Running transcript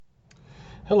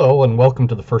Hello and welcome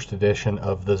to the first edition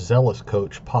of the Zealous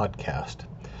Coach podcast.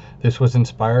 This was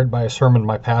inspired by a sermon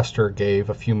my pastor gave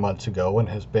a few months ago and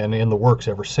has been in the works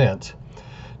ever since.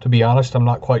 To be honest, I'm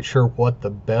not quite sure what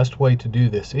the best way to do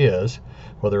this is,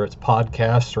 whether it's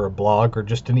podcasts or a blog or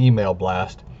just an email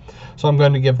blast, so I'm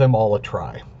going to give them all a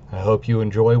try. I hope you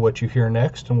enjoy what you hear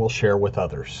next and will share with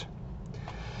others.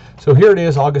 So here it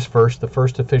is, August 1st, the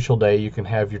first official day you can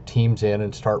have your teams in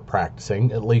and start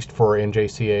practicing, at least for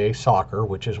NJCAA soccer,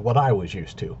 which is what I was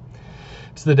used to.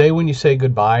 It's the day when you say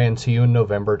goodbye and see you in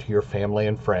November to your family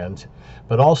and friends,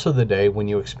 but also the day when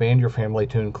you expand your family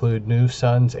to include new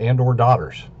sons and or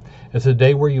daughters. It's a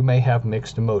day where you may have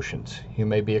mixed emotions. You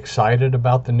may be excited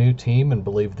about the new team and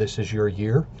believe this is your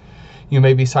year. You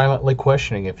may be silently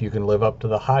questioning if you can live up to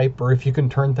the hype or if you can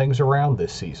turn things around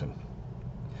this season.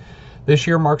 This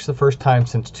year marks the first time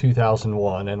since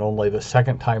 2001 and only the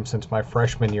second time since my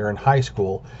freshman year in high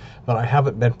school that I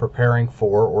haven't been preparing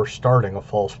for or starting a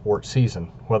fall sports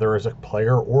season, whether as a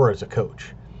player or as a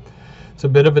coach. It's a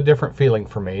bit of a different feeling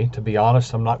for me. To be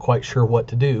honest, I'm not quite sure what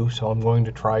to do, so I'm going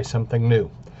to try something new.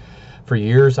 For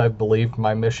years, I've believed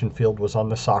my mission field was on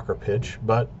the soccer pitch,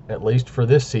 but at least for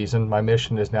this season, my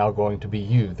mission is now going to be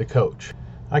you, the coach.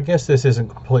 I guess this isn't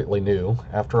completely new.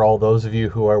 After all, those of you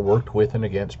who I worked with and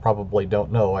against probably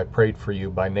don't know I prayed for you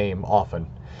by name often.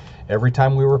 Every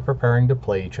time we were preparing to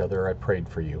play each other, I prayed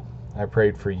for you. I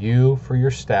prayed for you, for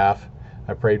your staff.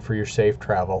 I prayed for your safe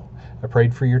travel. I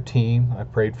prayed for your team. I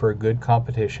prayed for a good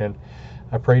competition.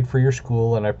 I prayed for your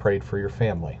school, and I prayed for your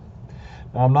family.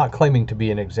 Now, I'm not claiming to be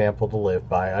an example to live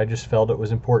by. I just felt it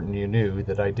was important you knew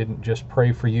that I didn't just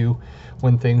pray for you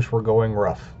when things were going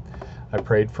rough. I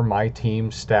prayed for my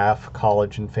team, staff,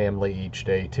 college, and family each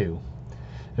day too.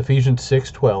 Ephesians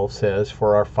 6:12 says,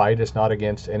 "For our fight is not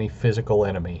against any physical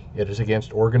enemy. It is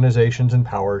against organizations and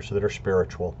powers that are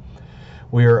spiritual.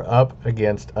 We are up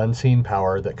against unseen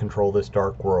power that control this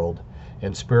dark world,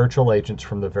 and spiritual agents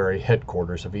from the very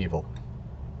headquarters of evil."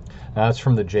 Now, that's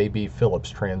from the J.B. Phillips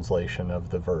translation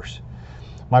of the verse.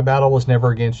 My battle was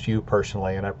never against you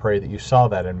personally, and I pray that you saw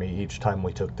that in me each time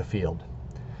we took the field.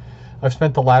 I've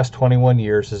spent the last 21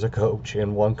 years as a coach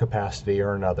in one capacity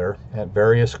or another at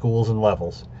various schools and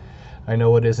levels. I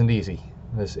know it isn't easy.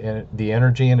 The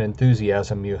energy and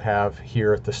enthusiasm you have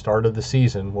here at the start of the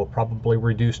season will probably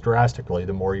reduce drastically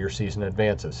the more your season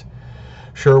advances.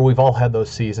 Sure, we've all had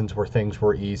those seasons where things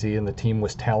were easy and the team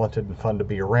was talented and fun to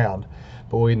be around,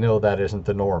 but we know that isn't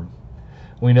the norm.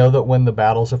 We know that when the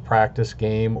battles of practice,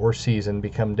 game, or season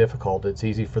become difficult, it's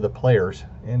easy for the players,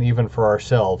 and even for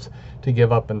ourselves, to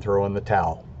give up and throw in the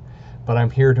towel. But I'm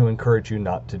here to encourage you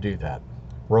not to do that.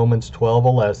 Romans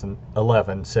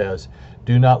 12:11 says,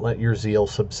 "Do not let your zeal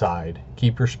subside.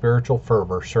 Keep your spiritual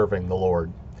fervor serving the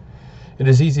Lord." It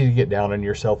is easy to get down on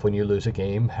yourself when you lose a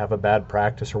game, have a bad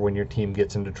practice, or when your team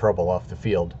gets into trouble off the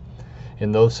field.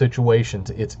 In those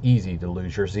situations, it's easy to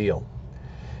lose your zeal.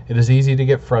 It is easy to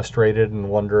get frustrated and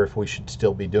wonder if we should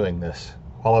still be doing this.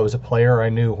 While I was a player, I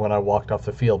knew when I walked off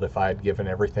the field if I had given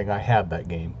everything I had that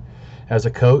game. As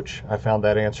a coach, I found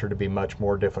that answer to be much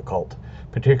more difficult,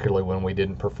 particularly when we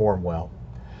didn't perform well.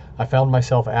 I found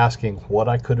myself asking what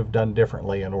I could have done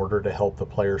differently in order to help the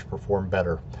players perform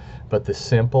better, but the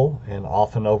simple and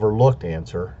often overlooked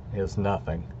answer is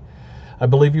nothing. I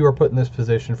believe you are put in this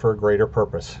position for a greater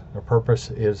purpose. A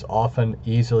purpose is often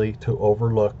easily to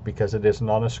overlook because it isn't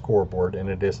on a scoreboard and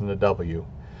it isn't a W.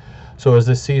 So as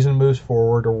this season moves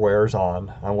forward or wears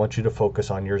on, I want you to focus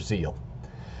on your zeal.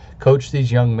 Coach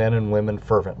these young men and women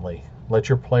fervently. Let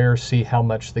your players see how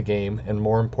much the game, and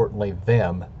more importantly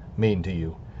them, mean to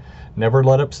you. Never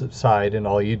let it subside in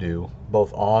all you do,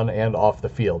 both on and off the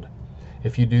field.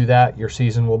 If you do that, your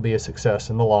season will be a success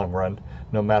in the long run,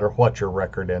 no matter what your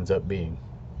record ends up being.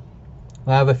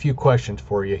 I have a few questions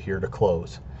for you here to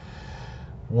close.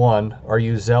 1, are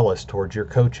you zealous towards your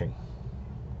coaching?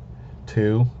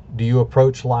 2, do you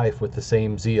approach life with the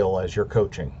same zeal as your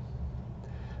coaching?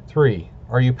 3,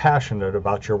 are you passionate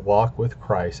about your walk with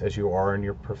Christ as you are in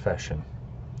your profession?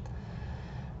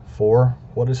 4,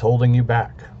 what is holding you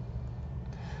back?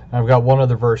 I've got one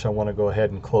other verse I want to go ahead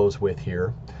and close with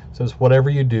here. It says, "Whatever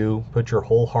you do, put your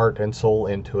whole heart and soul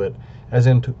into it, as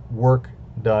into work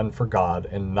done for God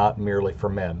and not merely for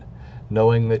men,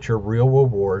 knowing that your real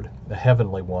reward, the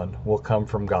heavenly one, will come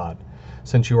from God,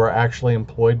 since you are actually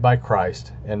employed by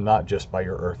Christ and not just by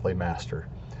your earthly master."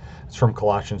 It's from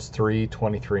Colossians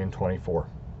 3:23 and 24.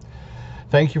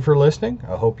 Thank you for listening.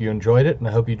 I hope you enjoyed it, and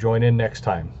I hope you join in next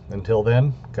time. Until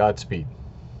then, Godspeed.